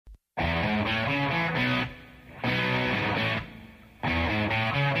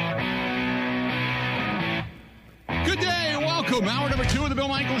Welcome, hour number 2 of the Bill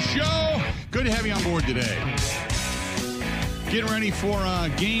Michaels Show. Good to have you on board today. Getting ready for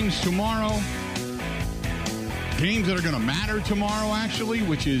games tomorrow. Games that are going to matter tomorrow, actually,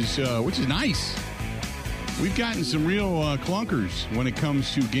 which is nice. We've gotten some real clunkers when it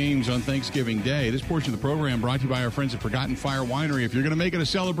comes to games on Thanksgiving Day. This portion of the program brought to you by our friends at Forgotten Fire Winery. If you're going to make it a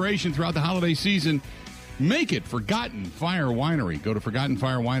celebration throughout the holiday season, make it Forgotten Fire Winery. Go to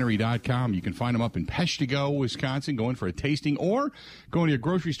ForgottenFireWinery.com. You can find them up in Peshtigo, Wisconsin, going for a tasting, or going to your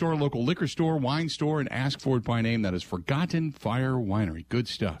grocery store, local liquor store, wine store, and ask for it by name. That is Forgotten Fire Winery. Good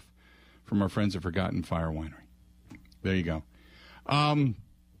stuff from our friends at Forgotten Fire Winery. There you go.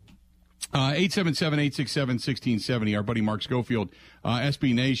 877-867-1670. Our buddy Mark Schofield,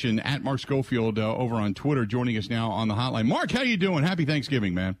 SB Nation, at Mark Schofield over on Twitter, joining us now on the hotline. Mark, how you doing? Happy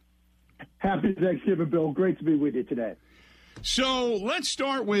Thanksgiving, man. Happy Thanksgiving, Bill. Great to be with you today. So let's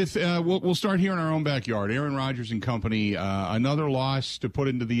start with we'll start here in our own backyard. Aaron Rodgers and company, another loss to put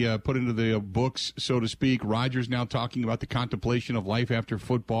into the books, so to speak. Rodgers now talking about the contemplation of life after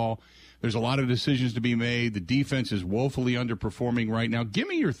football. There's a lot of decisions to be made. The defense is woefully underperforming right now. Give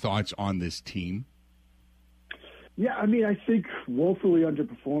me your thoughts on this team. Yeah, I mean, I think woefully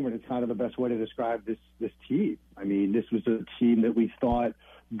underperforming is kind of the best way to describe this team. I mean, this was a team that we thought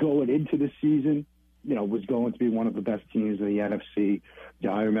going into the season, was going to be one of the best teams in the NFC.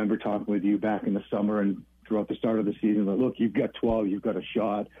 I remember talking with you back in the summer and throughout the start of the season, that, look, you've got 12, you've got a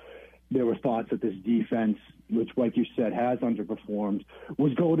shot. There were thoughts that this defense, which, like you said, has underperformed,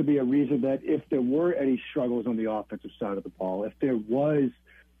 was going to be a reason that if there were any struggles on the offensive side of the ball, if there was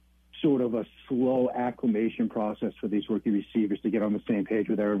sort of a slow acclimation process for these rookie receivers to get on the same page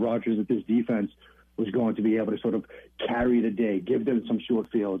with Aaron Rodgers, that this defense was going to be able to sort of carry the day, give them some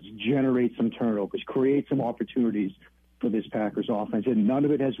short fields, generate some turnovers, create some opportunities for this Packers offense. And none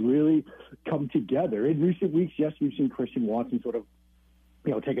of it has really come together. In recent weeks, yes, we've seen Christian Watson sort of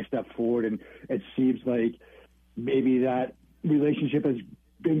take a step forward, and it seems like maybe that relationship has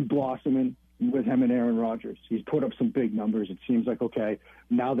been blossoming with him and Aaron Rodgers. He's put up some big numbers. It seems like, okay,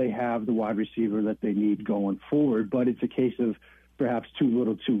 now they have the wide receiver that they need going forward, but it's a case of perhaps too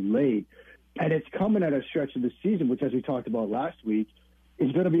little too late. And it's coming at a stretch of the season, which, as we talked about last week,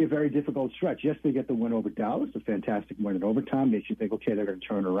 is going to be a very difficult stretch. Yes, they get the win over Dallas, a fantastic win in overtime. Makes you think, okay, they're going to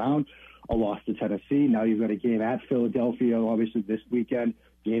turn around. A loss to Tennessee. Now you've got a game at Philadelphia, obviously, this weekend.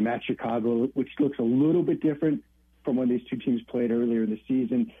 Game at Chicago, which looks a little bit different from when these two teams played earlier in the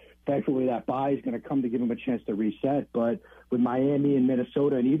season. Thankfully, that bye is going to come to give them a chance to reset. But with Miami and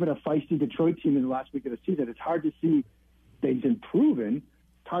Minnesota and even a feisty Detroit team in the last week of the season, it's hard to see things improving.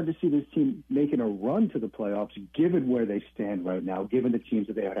 It's hard to see this team making a run to the playoffs, given where they stand right now, given the teams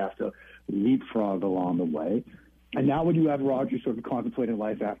that they would have to leapfrog along the way. And now when you have Rodgers sort of contemplating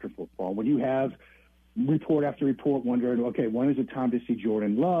life after football, when you have report after report wondering, okay, when is it time to see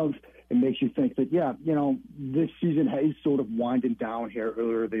Jordan Love? It makes you think that, this season is sort of winding down here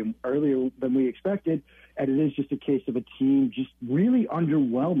earlier than we expected, and it is just a case of a team just really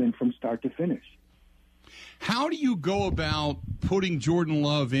underwhelming from start to finish. How do you go about putting Jordan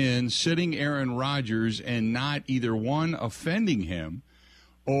Love in, sitting Aaron Rodgers, and not either one offending him,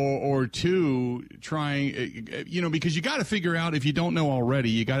 or two trying, because you got to figure out, if you don't know already,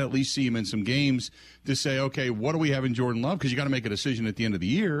 you got to at least see him in some games to say, okay, what do we have in Jordan Love? Because you got to make a decision at the end of the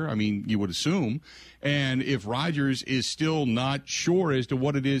year. I mean, you would assume. And if Rodgers is still not sure as to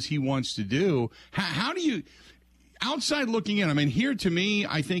what it is he wants to do, how do you, outside looking in, I mean, here to me,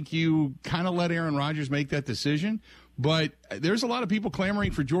 I think you kind of let Aaron Rodgers make that decision. But there's a lot of people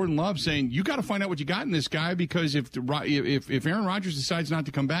clamoring for Jordan Love, saying you got to find out what you got in this guy, because if Aaron Rodgers decides not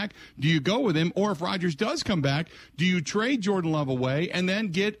to come back, do you go with him? Or if Rodgers does come back, do you trade Jordan Love away and then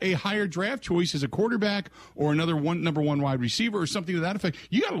get a higher draft choice as a quarterback or another number one wide receiver or something to that effect?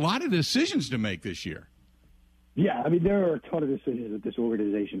 You got a lot of decisions to make this year. Yeah, I mean, there are a ton of decisions that this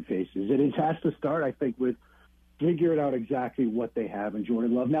organization faces. And it has to start, I think, with figuring out exactly what they have in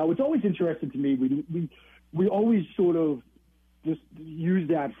Jordan Love. Now, it's always interesting to me, we always sort of just use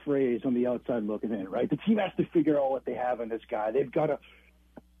that phrase on the outside looking in, right? The team has to figure out what they have in this guy. They've got to,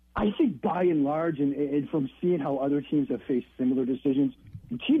 I think by and large, and from seeing how other teams have faced similar decisions,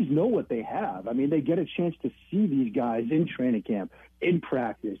 the teams know what they have. I mean, they get a chance to see these guys in training camp, in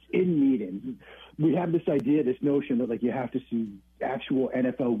practice, in meetings. We have this idea, this notion that, you have to see actual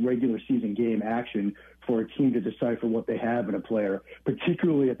NFL regular season game action for a team to decipher what they have in a player,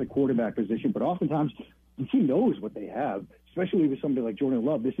 particularly at the quarterback position. But oftentimes, the team knows what they have, especially with somebody like Jordan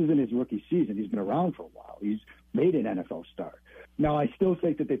Love. This isn't his rookie season. He's been around for a while. He's made an NFL start. Now, I still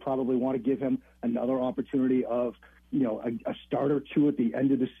think that they probably want to give him another opportunity of, a start or two at the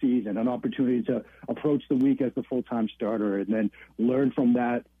end of the season, an opportunity to approach the week as the full-time starter and then learn from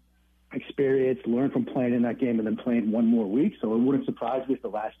that experience, learn from playing in that game and then playing one more week. So it wouldn't surprise me if the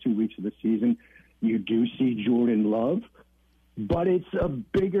last 2 weeks of the season you do see Jordan Love. But it's a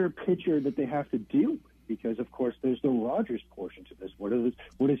bigger picture that they have to deal with because, of course, there's the Rodgers portion to this. What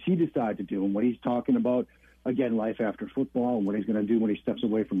does he decide to do? And what he's talking about, again, life after football and what he's going to do when he steps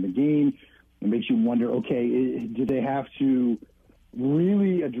away from the game. It makes you wonder, okay, do they have to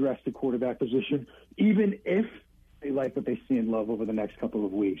really address the quarterback position, even if they like what they see in Love over the next couple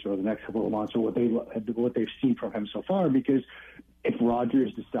of weeks or the next couple of months or what they've seen from him so far? Because if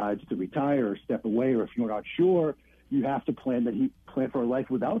Rodgers decides to retire or step away, or if you're not sure, you have to plan for a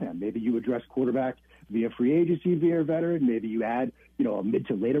life without him. Maybe you address quarterback via free agency, via a veteran. Maybe you add, a mid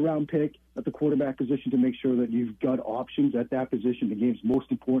to later round pick at the quarterback position to make sure that you've got options at that position, the game's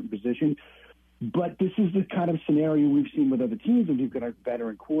most important position. But this is the kind of scenario we've seen with other teams when you've got a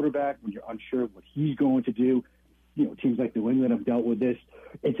veteran quarterback, when you're unsure of what he's going to do. Teams like New England have dealt with this.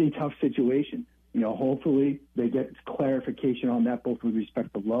 It's a tough situation. Hopefully they get clarification on that, both with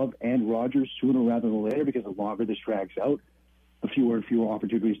respect to Love and Rodgers sooner rather than later, because the longer this drags out, the fewer and fewer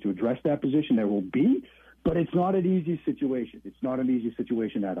opportunities to address that position there will be. But it's not an easy situation. It's not an easy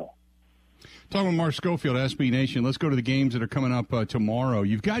situation at all. Talking with Mark Schofield, SB Nation. Let's go to the games that are coming up tomorrow.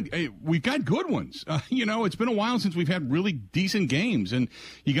 We've got good ones. It's been a while since we've had really decent games, and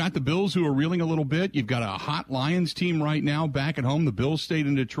you got the Bills who are reeling a little bit. You've got a hot Lions team right now back at home. The Bills stayed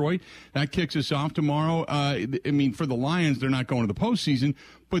in Detroit. That kicks us off tomorrow. For the Lions, they're not going to the postseason,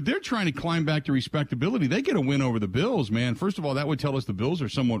 but they're trying to climb back to respectability. They get a win over the Bills, man. First of all, that would tell us the Bills are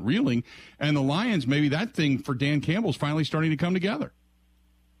somewhat reeling, and the Lions, maybe that thing for Dan Campbell's finally starting to come together.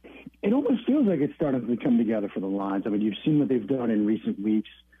 It almost feels like it's starting to come together for the Lions. I mean, you've seen what they've done in recent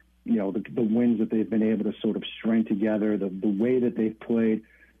weeks, the wins that they've been able to sort of string together, the way that they've played,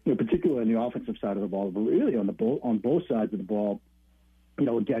 particularly on the offensive side of the ball, but really on both sides of the ball,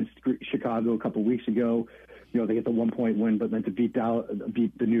 against Chicago a couple of weeks ago. They get the 1-point win, but then to beat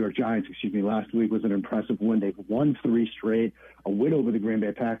the New York Giants, last week was an impressive win. They've won 3 straight, a win over the Green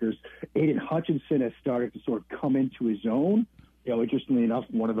Bay Packers. Aiden Hutchinson has started to sort of come into his own. Interestingly enough,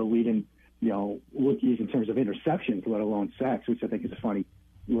 one of the leading, rookies in terms of interceptions, let alone sacks, which I think is a funny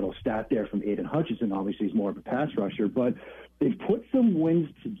little stat there from Aiden Hutchinson. Obviously, he's more of a pass rusher, but they've put some wins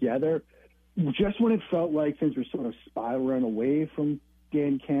together just when it felt like things were sort of spiraling away from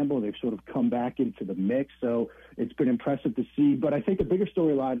Dan Campbell. They've sort of come back into the mix, so it's been impressive to see. But I think the bigger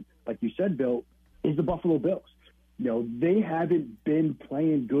storyline, like you said, Bill, is the Buffalo Bills. They haven't been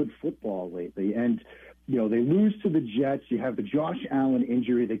playing good football lately, and they lose to the Jets. You have the Josh Allen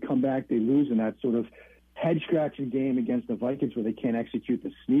injury. They come back, they lose in that sort of head-scratching game against the Vikings where they can't execute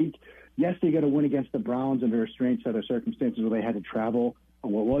the sneak. Yes, they got a win against the Browns under a strange set of circumstances where they had to travel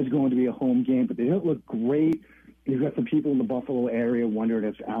on what was going to be a home game, but they didn't look great. You've got some people in the Buffalo area wondering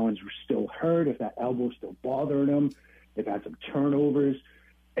if Allen's still hurt, if that elbow's still bothering him. They've had some turnovers.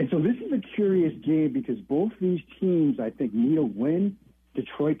 And so this is a curious game because both these teams, I think, need a win.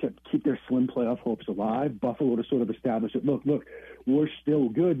 Detroit to keep their slim playoff hopes alive. Buffalo to sort of establish that, look, we're still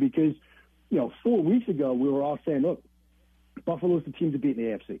good because, 4 weeks ago we were all saying, look, Buffalo's the team to beat in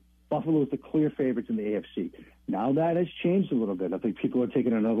the AFC. Buffalo's the clear favorites in the AFC. Now that has changed a little bit. I think people are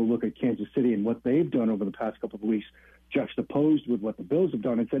taking another look at Kansas City and what they've done over the past couple of weeks, juxtaposed with what the Bills have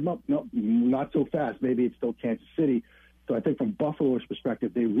done, and said, no, not so fast. Maybe it's still Kansas City. So I think from Buffalo's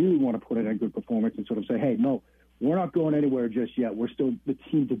perspective, they really want to put in a good performance and sort of say, hey, no, we're not going anywhere just yet. We're still the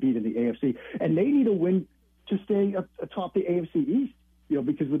team to beat in the AFC. And they need a win to stay atop the AFC East,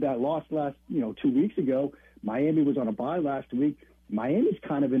 because with that loss last, 2 weeks ago, Miami was on a bye last week. Miami's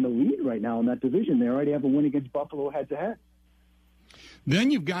kind of in the lead right now in that division. They already have a win against Buffalo head-to-head.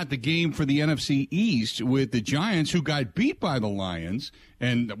 Then you've got the game for the NFC East with the Giants, who got beat by the Lions,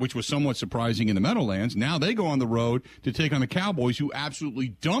 and which was somewhat surprising in the Meadowlands. Now they go on the road to take on the Cowboys, who absolutely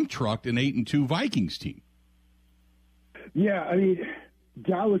dump-trucked an 8-2 Vikings team. Yeah, I mean,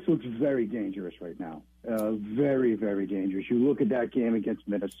 Dallas looks very dangerous right now. Very, very dangerous. You look at that game against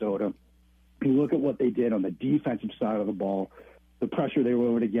Minnesota. You look at what they did on the defensive side of the ball, the pressure they were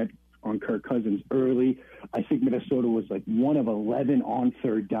able to get on Kirk Cousins early. I think Minnesota was like 1 of 11 on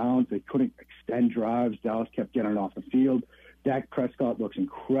third downs. They couldn't extend drives. Dallas kept getting it off the field. Dak Prescott looks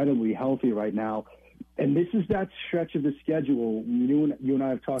incredibly healthy right now. And this is that stretch of the schedule. You and I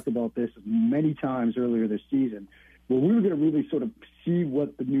have talked about this many times earlier this season, where we were going to really sort of see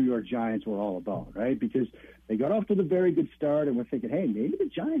what the New York Giants were all about, right? Because they got off to the very good start, and we're thinking, hey, maybe the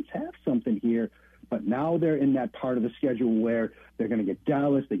Giants have something here. But now they're in that part of the schedule where they're going to get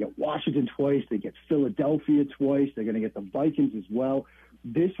Dallas, they get Washington twice, they get Philadelphia twice, they're going to get the Vikings as well.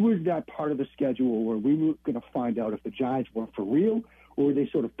 This was that part of the schedule where we were going to find out if the Giants were for real or were they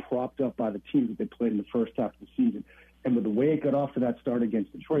sort of propped up by the teams that they played in the first half of the season. And with the way it got off to that start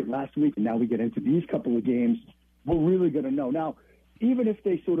against Detroit last week, and now we get into these couple of games, we're really going to know. Now, even if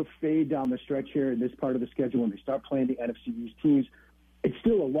they sort of fade down the stretch here in this part of the schedule and they start playing the NFC East teams, it's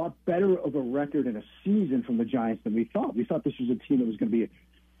still a lot better of a record in a season from the Giants than we thought. We thought this was a team that was going to be,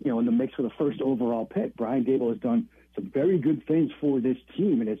 in the mix for the first overall pick. Brian Daboll has done some very good things for this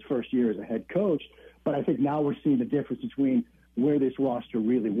team in his first year as a head coach, but I think now we're seeing the difference between where this roster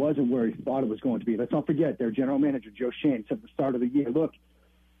really was and where he thought it was going to be. Let's not forget their general manager, Joe Schoen, said at the start of the year, look,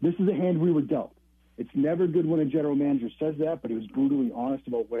 this is a hand we were dealt. It's never good when a general manager says that, but he was brutally honest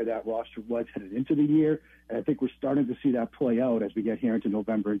about where that roster was headed into the year, and I think we're starting to see that play out as we get here into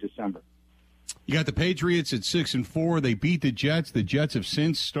November and December. You got the Patriots at 6-4. They beat the Jets. The Jets have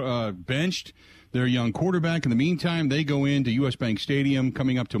since benched their young quarterback. In the meantime, they go into U.S. Bank Stadium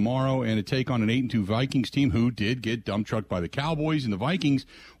coming up tomorrow and to take on an 8-2 Vikings team who did get dump trucked by the Cowboys. And the Vikings,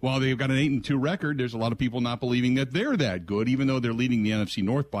 while they've got an 8-2 record, there's a lot of people not believing that they're that good, even though they're leading the NFC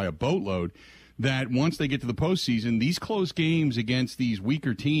North by a boatload. That once they get to the postseason, these close games against these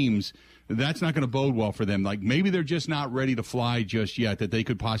weaker teams, that's not going to bode well for them. Like maybe they're just not ready to fly just yet, that they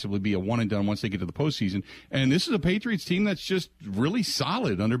could possibly be a one and done once they get to the postseason. And this is a Patriots team that's just really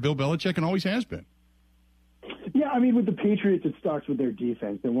solid under Bill Belichick and always has been. Yeah, I mean, with the Patriots, it starts with their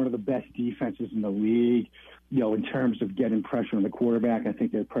defense. They're one of the best defenses in the league, in terms of getting pressure on the quarterback. I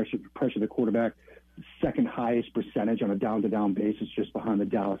think they pressure the quarterback second highest percentage on a down-to-down basis, just behind the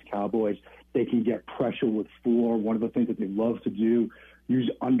Dallas Cowboys. They can get pressure with four. One of the things that they love to do, use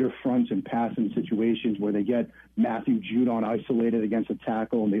under fronts and passing situations where they get Matthew Judon isolated against a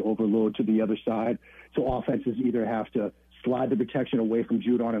tackle and they overload to the other side. So offenses either have to slide the protection away from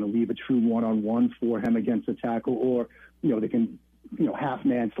Judon and leave a true one-on-one for him against the tackle, or, they can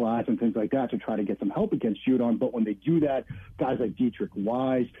half-man slides and things like that to try to get some help against Judon. But when they do that, guys like Dietrich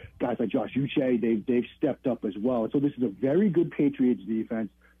Wise, guys like Josh Uche, they've stepped up as well. So this is a very good Patriots defense.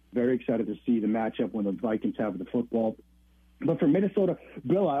 Very excited to see the matchup when the Vikings have the football. But for Minnesota,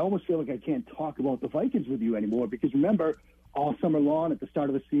 Bill, I almost feel like I can't talk about the Vikings with you anymore because remember, all summer long at the start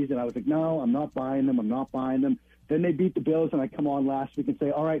of the season, I was like, no, I'm not buying them. Then they beat the Bills, and I come on last week and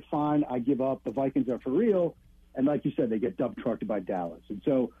say, all right, fine, I give up. The Vikings are for real. And like you said, they get dump trucked by Dallas. And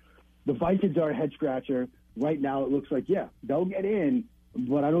so the Vikings are a head-scratcher. Right now it looks like, yeah, they'll get in,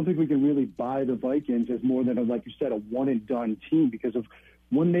 but I don't think we can really buy the Vikings as more than, like you said, a one-and-done team because of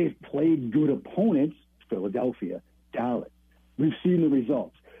when they've played good opponents, Philadelphia, Dallas. We've seen the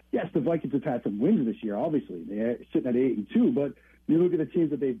results. Yes, the Vikings have had some wins this year, obviously. They're sitting at 8-2, but you look at the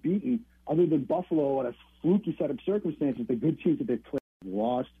teams that they've beaten, other than Buffalo on a fluky set of circumstances, the good teams that they've played have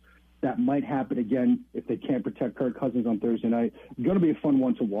lost. That might happen again if they can't protect Kirk Cousins on Thursday night. It's going to be a fun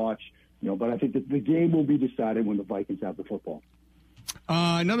one to watch, but I think that the game will be decided when the Vikings have the football.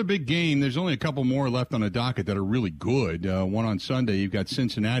 Another big game. There's only a couple more left on the docket that are really good. One on Sunday. You've got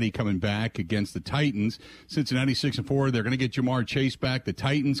Cincinnati coming back against the Titans. Cincinnati 6-4. They're going to get Jamar Chase back. The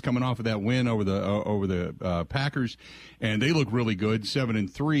Titans coming off of that win over the Packers, and they look really good,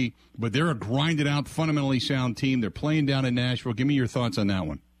 7-3. But they're a grinded out, fundamentally sound team. They're playing down in Nashville. Give me your thoughts on that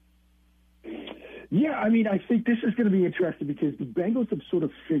one. Yeah, I mean, I think this is going to be interesting because the Bengals have sort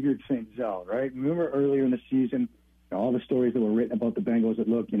of figured things out, right? Remember earlier in the season, all the stories that were written about the Bengals that,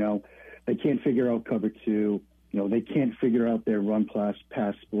 look, they can't figure out cover two. They can't figure out their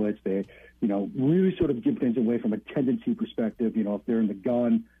pass splits. They, really sort of give things away from a tendency perspective. If they're in the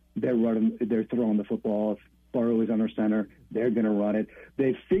gun, they're throwing the football. If Burrow is under center, they're going to run it.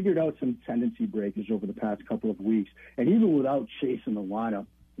 They've figured out some tendency breakers over the past couple of weeks. And even without Chase in the lineup,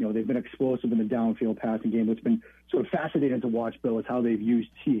 they've been explosive in the downfield passing game. What's been sort of fascinating to watch, Bill, is how they've used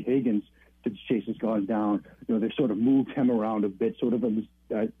T. Higgins since Chase has gone down. They've sort of moved him around a bit, sort of in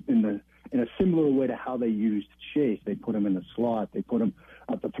a similar way to how they used Chase. They put him in the slot. They put him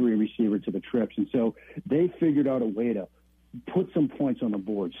at the three receiver to the trips. And so they figured out a way to put some points on the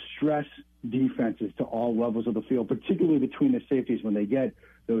board, stress defenses to all levels of the field, particularly between the safeties when they get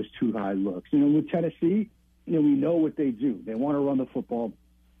those too high looks. With Tennessee, we know what they do. They want to run the football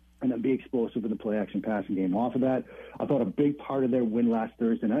and then be explosive in the play-action passing game. Off of that, I thought a big part of their win last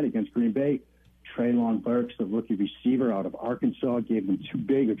Thursday night against Green Bay, Treylon Burks, the rookie receiver out of Arkansas, gave them two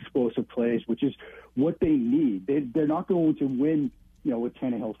big explosive plays, which is what they need. They're not going to win, with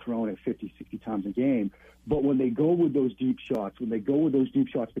Tannehill throwing it 50, 60 times a game. But when they go with those deep shots,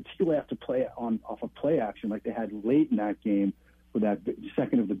 particularly have to play off of play action like they had late in that game, with that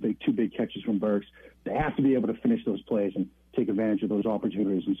second of the two big catches from Burks. They have to be able to finish those plays and take advantage of those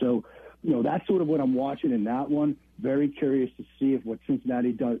opportunities. And so, that's sort of what I'm watching in that one. Very curious to see if what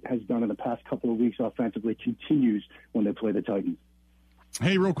Cincinnati has done in the past couple of weeks offensively continues when they play the Titans.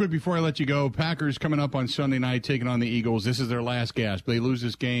 Hey, real quick before I let you go, Packers coming up on Sunday night taking on the Eagles. This is their last gasp. They lose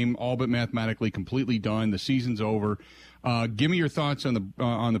this game, all but mathematically completely done. The season's over. Give me your thoughts on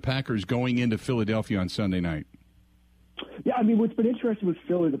the Packers going into Philadelphia on Sunday night. Yeah, I mean, what's been interesting with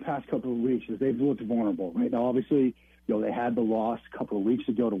Philly the past couple of weeks is they've looked vulnerable. Right now, obviously, they had the loss a couple of weeks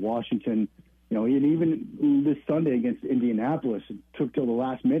ago to Washington. And even this Sunday against Indianapolis, it took till the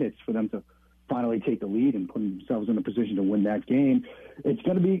last minutes for them to finally take the lead and put themselves in a position to win that game. It's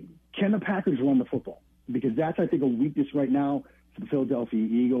going to be, can the Packers run the football? Because that's, I think, a weakness right now for the Philadelphia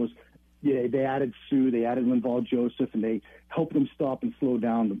Eagles. Yeah, they added Sue, they added Linval Joseph, and they helped them stop and slow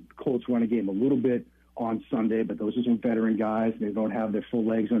down the Colts running game a little bit on Sunday, but those are some veteran guys. They don't have their full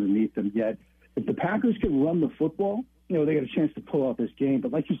legs underneath them yet. If the Packers can run the football, they got a chance to pull out this game.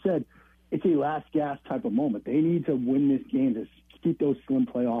 But like you said, it's a last gasp type of moment. They need to win this game to keep those slim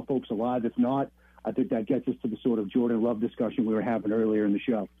playoff hopes alive. If not, I think that gets us to the sort of Jordan Love discussion we were having earlier in the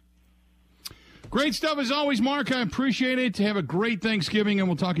show. Great stuff as always, Mark. I appreciate it. Have a great Thanksgiving, and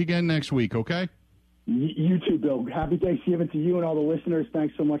we'll talk again next week, okay? You too, Bill. Happy Thanksgiving to you and all the listeners.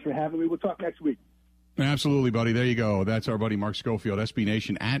 Thanks so much for having me. We'll talk next week. Absolutely, buddy. There you go. That's our buddy Mark Schofield, SB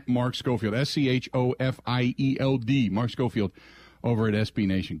Nation, at Mark Schofield, SCHOFIELD, Mark Schofield over at SB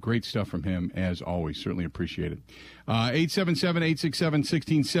Nation. Great stuff from him, as always. Certainly appreciate it.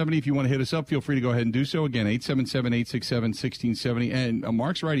 877-867-1670. If you want to hit us up, feel free to go ahead and do so. Again, 877-867-1670. And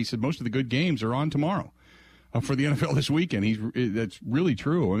Mark's right. He said most of the good games are on tomorrow for the NFL this weekend. That's really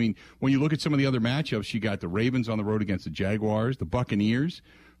true. I mean, when you look at some of the other matchups, you got the Ravens on the road against the Jaguars, the Buccaneers.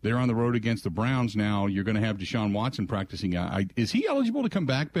 They're on the road against the Browns now. You're going to have Deshaun Watson practicing. Is he eligible to come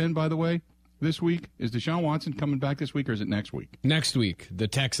back, Ben, by the way, this week? Is Deshaun Watson coming back this week, or is it next week? Next week, the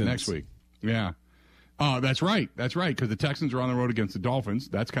Texans. Next week, yeah. That's right, because the Texans are on the road against the Dolphins.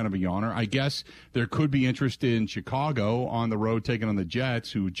 That's kind of a yawner. I guess there could be interest in Chicago on the road taking on the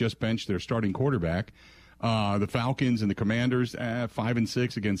Jets, who just benched their starting quarterback. The Falcons and the Commanders,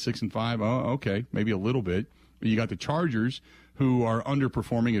 5-6 against 6-5. Oh, okay, maybe a little bit. You got the Chargers, who are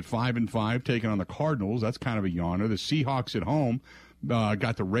underperforming at 5-5, taking on the Cardinals. That's kind of a yawner. The Seahawks at home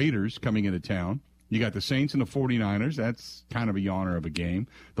got the Raiders coming into town. You got the Saints and the 49ers. That's kind of a yawner of a game.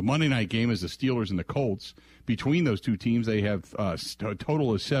 The Monday night game is the Steelers and the Colts. Between those two teams, they have a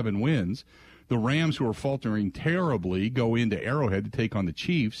total of 7 wins. The Rams, who are faltering terribly, go into Arrowhead to take on the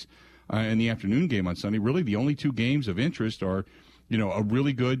Chiefs in the afternoon game on Sunday. Really, the only two games of interest are a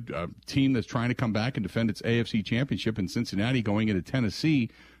really good team that's trying to come back and defend its AFC championship in Cincinnati going into Tennessee,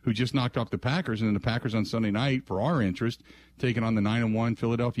 who just knocked off the Packers, and then the Packers on Sunday night, for our interest, taking on the 9-1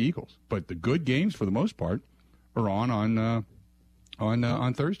 Philadelphia Eagles. But the good games, for the most part, are on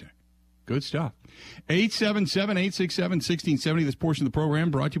Thursday. Good stuff. 877-867-1670. This portion of the program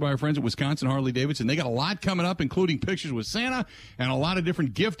brought to you by our friends at Wisconsin Harley-Davidson. They got a lot coming up, including pictures with Santa and a lot of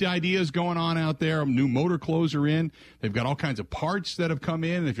different gift ideas going on out there. New motor clothes are in. They've got all kinds of parts that have come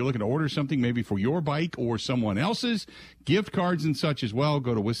in. And if you're looking to order something maybe for your bike or someone else's, gift cards and such as well,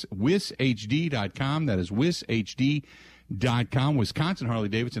 go to wishd.com. That is wishd.com. Wisconsin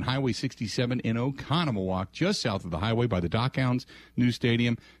Harley-Davidson, Highway 67 in Oconomowoc, just south of the highway by the Dockhounds new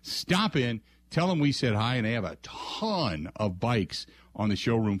stadium. Stop in, tell them we said hi, and they have a ton of bikes on the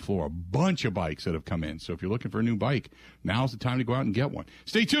showroom floor, a bunch of bikes that have come in. So if you're looking for a new bike, now's the time to go out and get one.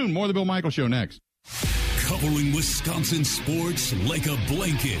 Stay tuned. More of the Bill Michaels Show next. Covering Wisconsin sports like a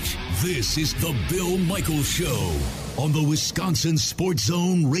blanket, this is the Bill Michaels Show on the Wisconsin Sports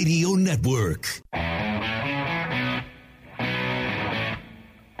Zone Radio Network.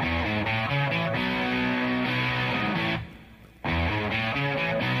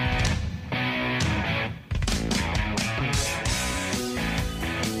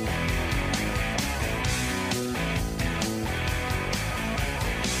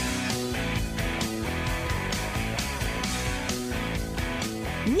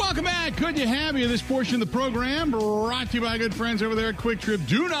 Welcome back. Good to have you. This portion of the program brought to you by good friends over there at Quick Trip.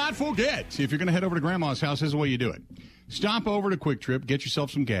 Do not forget, if you're going to head over to Grandma's house, this is the way you do it. Stop over to Quick Trip, get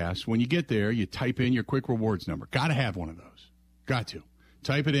yourself some gas. When you get there, you type in your Quick Rewards number. Got to have one of those. Got to.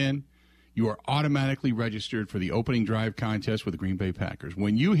 Type it in. You are automatically registered for the opening drive contest with the Green Bay Packers.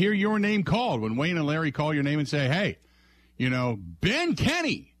 When you hear your name called, when Wayne and Larry call your name and say, hey, Ben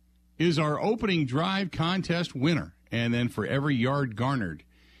Kenny is our opening drive contest winner. And then for every yard garnered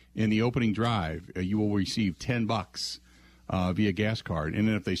in the opening drive, you will receive $10 via gas card. And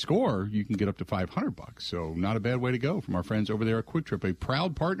then if they score, you can get up to $500. So not a bad way to go from our friends over there at Quick Trip, a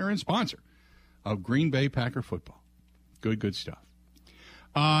proud partner and sponsor of Green Bay Packer football. Good stuff.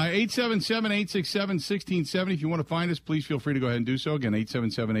 877-867-1670. If you want to find us, please feel free to go ahead and do so. Again,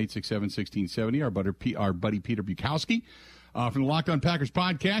 877-867-1670. Our buddy Peter Bukowski from the Locked On Packers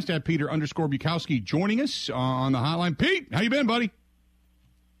podcast at Peter_Bukowski joining us on the hotline. Pete, how you been, buddy?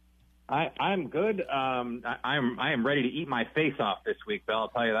 I'm good. I am ready to eat my face off this week, Bill. I'll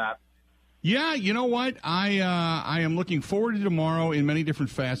tell you that. Yeah, you know what? I am looking forward to tomorrow in many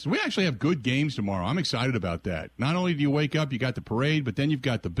different facets. We actually have good games tomorrow. I'm excited about that. Not only do you wake up, you got the parade, but then you've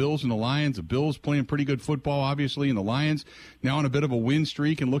got the Bills and the Lions. The Bills playing pretty good football, obviously, and the Lions now on a bit of a win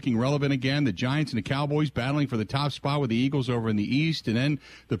streak and looking relevant again. The Giants and the Cowboys battling for the top spot with the Eagles over in the East, and then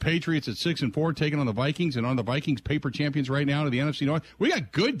the Patriots at 6-4 taking on the Vikings, and on the Vikings paper champions right now to the NFC North. We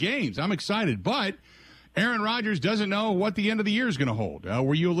got good games. I'm excited, but Aaron Rodgers doesn't know what the end of the year is going to hold.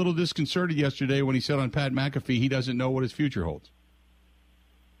 Were you a little disconcerted yesterday when he said on Pat McAfee he doesn't know what his future holds?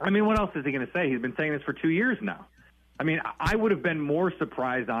 I mean, what else is he going to say? He's been saying this for 2 years now. I mean, I would have been more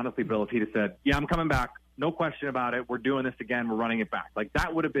surprised, honestly, Bill, if he'd have said, yeah, I'm coming back. No question about it. We're doing this again. We're running it back. Like,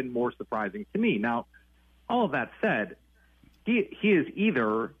 that would have been more surprising to me. Now, all of that said, he is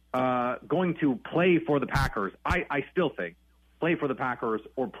either going to play for the Packers, I still think, play for the Packers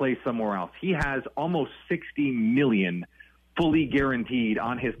or play somewhere else. He has almost $60 million fully guaranteed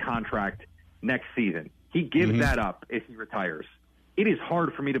on his contract next season. He gives that up if he retires. It is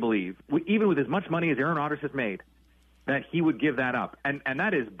hard for me to believe, even with as much money as Aaron Rodgers has made, that he would give that up. And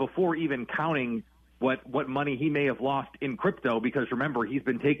that is before even counting what money he may have lost in crypto, because remember, he's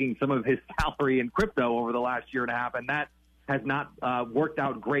been taking some of his salary in crypto over the last year and a half, and that has not worked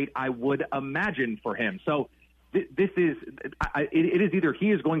out great, I would imagine, for him. So this is it is either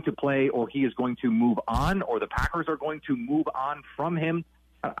he is going to play or he is going to move on, or the Packers are going to move on from him.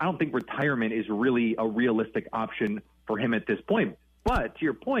 I don't think retirement is really a realistic option for him at this point. But to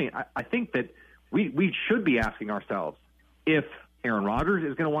your point, I think that we should be asking ourselves if Aaron Rodgers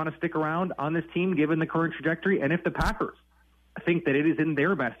is going to want to stick around on this team given the current trajectory, and if the Packers think that it is in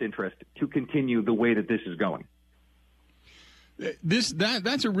their best interest to continue the way that this is going.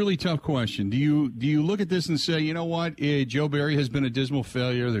 That's a really tough question. Do you look at this and say, you know what, Joe Barry has been a dismal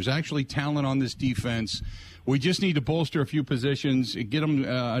failure. There's actually talent on this defense. We just need to bolster a few positions, get them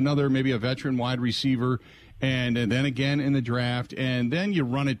another, maybe a veteran wide receiver, and then again in the draft, and then you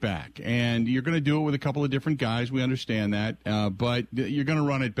run it back. And you're going to do it with a couple of different guys. We understand that, but you're going to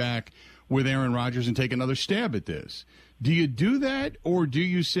run it back with Aaron Rodgers and take another stab at this. Do you do that, or do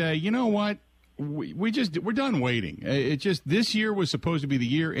you say, you know what? We're done waiting. It just, this year was supposed to be the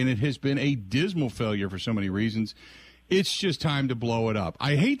year, and it has been a dismal failure for so many reasons. It's just time to blow it up.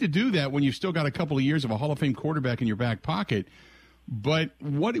 I hate to do that when you've still got a couple of years of a Hall of Fame quarterback in your back pocket, but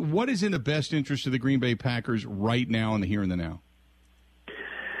what is in the best interest of the Green Bay Packers right now in the here and the now?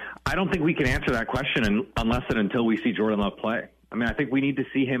 I don't think we can answer that question unless and until we see Jordan Love play. I mean, I think we need to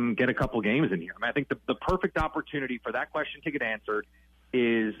see him get a couple games in here. I mean, I think the perfect opportunity for that question to get answered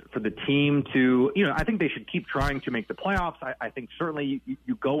is for the team to, I think they should keep trying to make the playoffs. I think certainly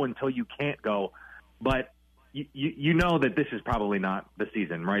you go until you can't go, but you know that this is probably not the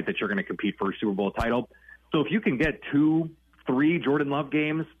season, right, that you're going to compete for a Super Bowl title. So if you can get 2-3 Jordan Love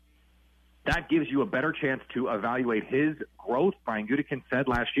games, that gives you a better chance to evaluate his growth. Brian Gutekunst said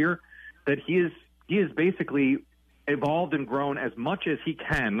last year that he is basically evolved and grown as much as he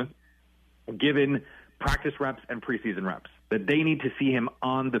can given practice reps and preseason reps, that they need to see him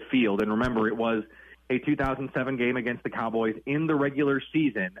on the field. And remember, it was a 2007 game against the Cowboys in the regular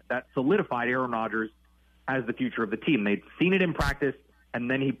season that solidified Aaron Rodgers as the future of the team. They'd seen it in practice, and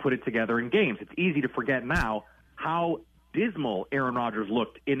then he put it together in games. It's easy to forget now how dismal Aaron Rodgers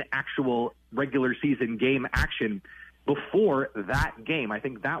looked in actual regular season game action before that game. I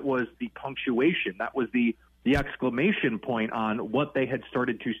think that was the punctuation. That was the exclamation point on what they had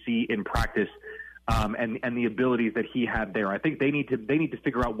started to see in practice. And the abilities that he had there. I think they need to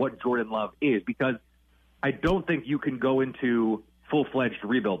figure out what Jordan Love is, because I don't think you can go into full-fledged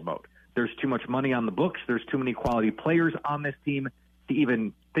rebuild mode. There's too much money on the books. There's too many quality players on this team to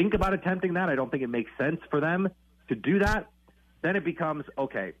even think about attempting that. I don't think it makes sense for them to do that. Then it becomes,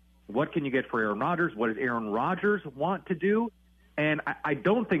 okay, what can you get for Aaron Rodgers? What does Aaron Rodgers want to do? And I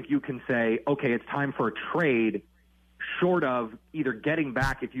don't think you can say, okay, it's time for a trade, short of either getting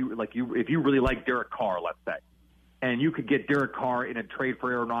back if you really like Derek Carr, let's say, and you could get Derek Carr in a trade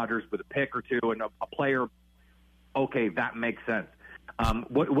for Aaron Rodgers with a pick or two and a player. Okay, that makes sense.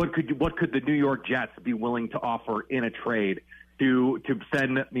 What could the New York Jets be willing to offer in a trade to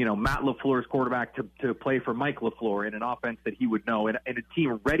send Matt LaFleur's quarterback to play for Mike LaFleur in an offense that he would know, and a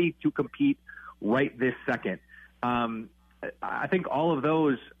team ready to compete right this second. I think all of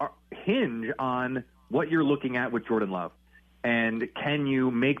those hinge on what you're looking at with Jordan Love. And can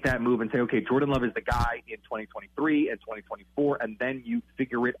you make that move and say, okay, Jordan Love is the guy in 2023 and 2024, and then you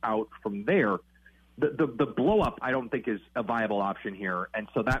figure it out from there? The blow-up, I don't think, is a viable option here, and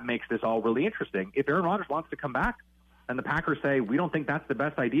so that makes this all really interesting. If Aaron Rodgers wants to come back and the Packers say, we don't think that's the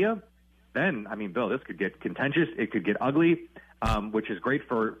best idea, then, I mean, Bill, this could get contentious. It could get ugly, which is great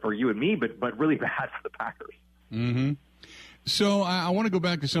for you and me, but really bad for the Packers. Mm-hmm. So I want to go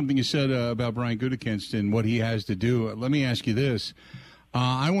back to something you said about Brian Gutekunst and what he has to do. Let me ask you this.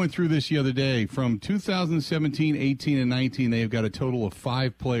 I went through this the other day. From 2017, 18, and 19, they've got a total of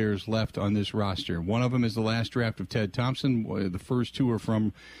 5 players left on this roster. One of them is the last draft of Ted Thompson. The first 2 are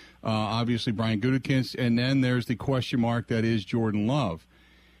from, obviously, Brian Gutekunst. And then there's the question mark that is Jordan Love.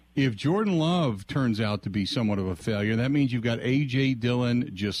 If Jordan Love turns out to be somewhat of a failure, that means you've got A.J. Dillon,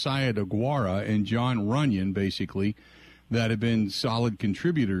 Josiah DeGuara, and John Runyon, basically, that have been solid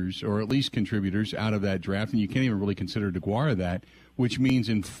contributors, or at least contributors, out of that draft, and you can't even really consider DeGuara that, which means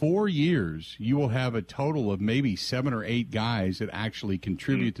in 4 years you will have a total of maybe 7 or 8 guys that actually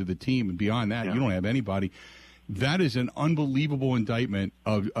contribute to the team, and beyond that, you don't have anybody. That is an unbelievable indictment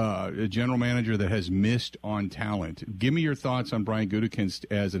of a general manager that has missed on talent. Give me your thoughts on Brian Gutekunst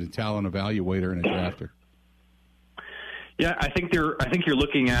as a talent evaluator and a drafter. Yeah, I think you're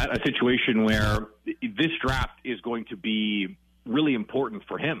looking at a situation where this draft is going to be really important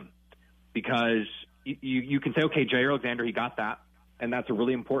for him, because you can say, okay, Jair Alexander, he got that, and that's a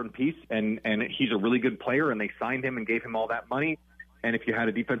really important piece, and he's a really good player, and they signed him and gave him all that money. And if you had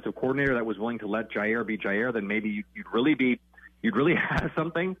a defensive coordinator that was willing to let Jair be Jair, then maybe you'd really have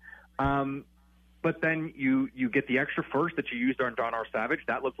something. But then you get the extra first that you used on Darnell Savage.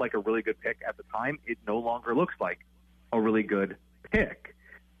 That looked like a really good pick at the time. It no longer looks like a really good pick.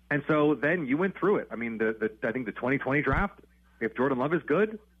 And so then you went through it. I mean, I think the 2020 draft, if Jordan Love is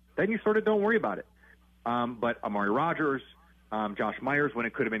good, then you sort of don't worry about it. But Amari Rodgers, Josh Myers when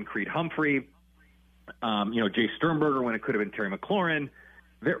it could have been Creed Humphrey, Jay Sternberger when it could have been Terry McLaurin.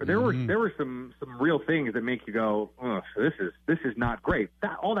 There were some real things that make you go, oh, this is not great.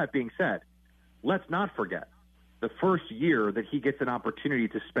 All that being said, let's not forget the first year that he gets an opportunity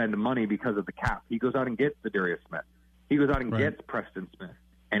to spend money because of the cap. He goes out and gets Zadarius Smith. He goes out and gets Preston Smith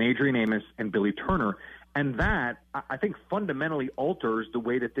and Adrian Amos and Billy Turner. And that, I think, fundamentally alters the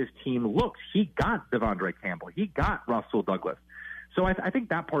way that this team looks. He got Devondre Campbell. He got Russell Douglas. So I think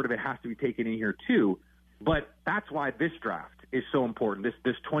that part of it has to be taken in here, too. But that's why this draft is so important.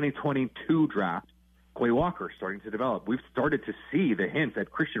 This 2022 draft, Quay Walker starting to develop. We've started to see the hints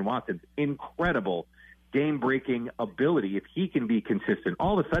at Christian Watson's incredible game-breaking ability. If he can be consistent,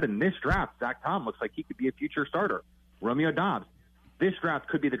 all of a sudden, this draft, Zach Tom looks like he could be a future starter. Romeo Doubs. This draft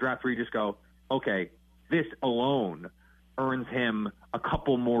could be the draft where you just go, okay, this alone earns him a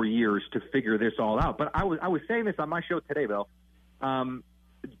couple more years to figure this all out. But I was saying this on my show today, Bill.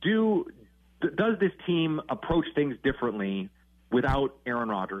 Does this team approach things differently without Aaron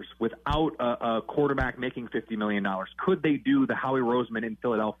Rodgers, without a quarterback making $50 million? Could they do the Howie Roseman in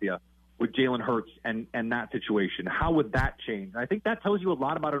Philadelphia with Jalen Hurts and that situation? How would that change? I think that tells you a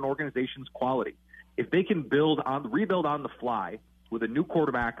lot about an organization's quality. If they can rebuild on the fly with a new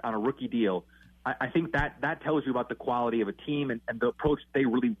quarterback on a rookie deal, I think that tells you about the quality of a team and the approach they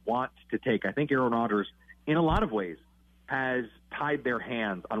really want to take. I think Aaron Rodgers, in a lot of ways, has tied their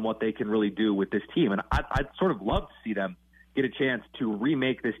hands on what they can really do with this team. And I'd sort of love to see them get a chance to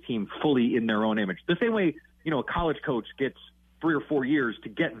remake this team fully in their own image. The same way, a college coach gets 3 or 4 years to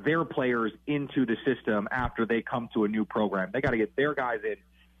get their players into the system after they come to a new program. They got to get their guys in,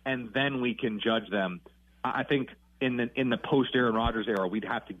 and then we can judge them. I think in the post-Aaron Rodgers era, we'd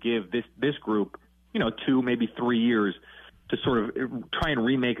have to give this group, 2, maybe 3 years to sort of try and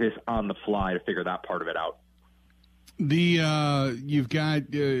remake this on the fly to figure that part of it out. You've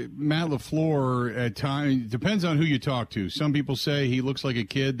got Matt LaFleur at times. Depends on who you talk to. Some people say he looks like a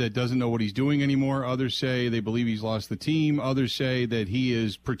kid that doesn't know what he's doing anymore. Others say they believe he's lost the team. Others say that he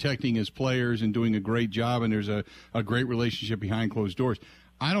is protecting his players and doing a great job, and there's a great relationship behind closed doors.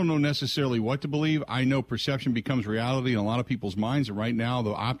 I don't know necessarily what to believe. I know perception becomes reality in a lot of people's minds, and right now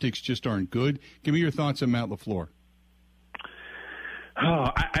the optics just aren't good. Give me your thoughts on Matt LaFleur.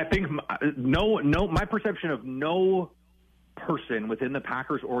 I think my perception of no person within the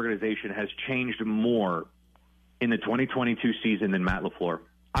Packers organization has changed more in the 2022 season than Matt LaFleur.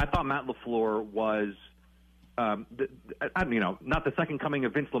 I thought Matt LaFleur was, not the second coming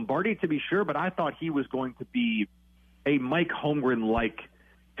of Vince Lombardi, to be sure, but I thought he was going to be a Mike Holmgren-like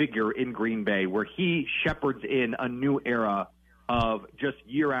figure in Green Bay, where he shepherds in a new era of just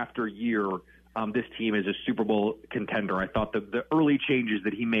year after year, this team is a Super Bowl contender. I thought the early changes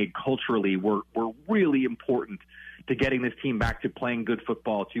that he made culturally were really important to getting this team back to playing good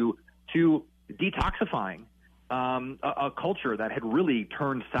football, to detoxifying a culture that had really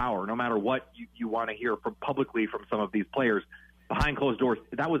turned sour. No matter what you want to hear publicly from some of these players, behind closed doors,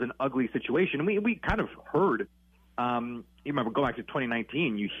 that was an ugly situation. And we kind of heard, you remember, go back to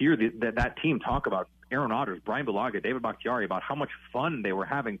 2019, you hear that team talk about Aaron Rodgers, Brian Bulaga, David Bakhtiari, about how much fun they were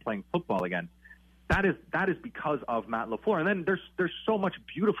having playing football again. That is because of Matt LaFleur. And then there's so much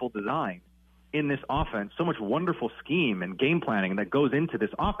beautiful design in this offense, so much wonderful scheme and game planning that goes into this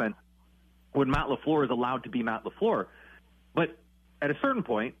offense when Matt LaFleur is allowed to be Matt LaFleur. But at a certain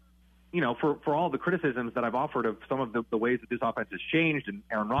point, for all the criticisms that I've offered of some of the ways that this offense has changed, and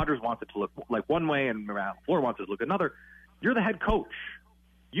Aaron Rodgers wants it to look like one way and Matt LaFleur wants it to look another, you're the head coach.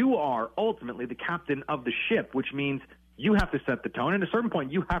 You are ultimately the captain of the ship, which means you have to set the tone. And at a certain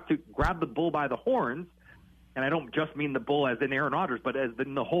point, you have to grab the bull by the horns. And I don't just mean the bull as in Aaron Rodgers, but as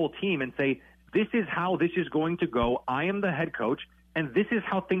in the whole team, and say, this is how this is going to go. I am the head coach, and this is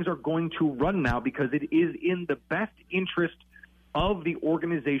how things are going to run now, because it is in the best interest of the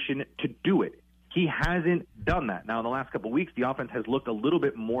organization to do it. He hasn't done that. Now, in the last couple of weeks, the offense has looked a little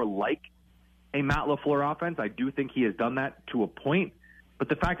bit more like a Matt LaFleur offense. I do think he has done that to a point. But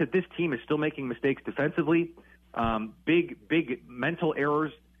the fact that this team is still making mistakes defensively, big mental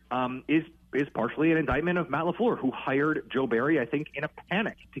errors, is partially an indictment of Matt LaFleur, who hired Joe Barry, I think, in a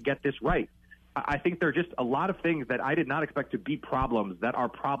panic to get this right. I think there are just a lot of things that I did not expect to be problems that are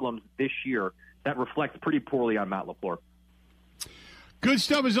problems this year that reflect pretty poorly on Matt LaFleur. Good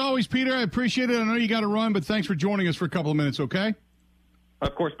stuff as always, Peter. I appreciate it. I know you got to run, but thanks for joining us for a couple of minutes, okay?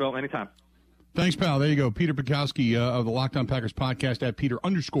 Of course, Bill. Anytime. Thanks, pal. There you go. Peter Bukowski of the Locked On Packers podcast at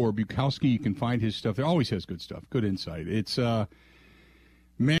Peter_Bukowski. You can find his stuff there. Always has good stuff, good insight. It's, man,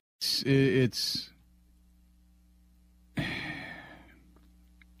 it's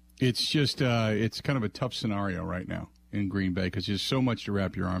just, it's kind of a tough scenario right now in Green Bay because there's so much to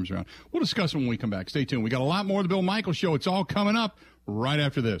wrap your arms around. We'll discuss it when we come back. Stay tuned. We got a lot more of the Bill Michaels Show. It's all coming up right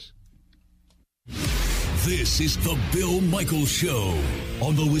after this. This is the Bill Michaels Show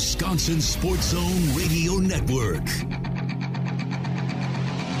on the Wisconsin Sports Zone Radio Network.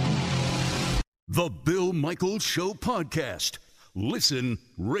 The Bill Michaels Show podcast. Listen,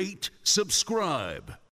 rate, subscribe.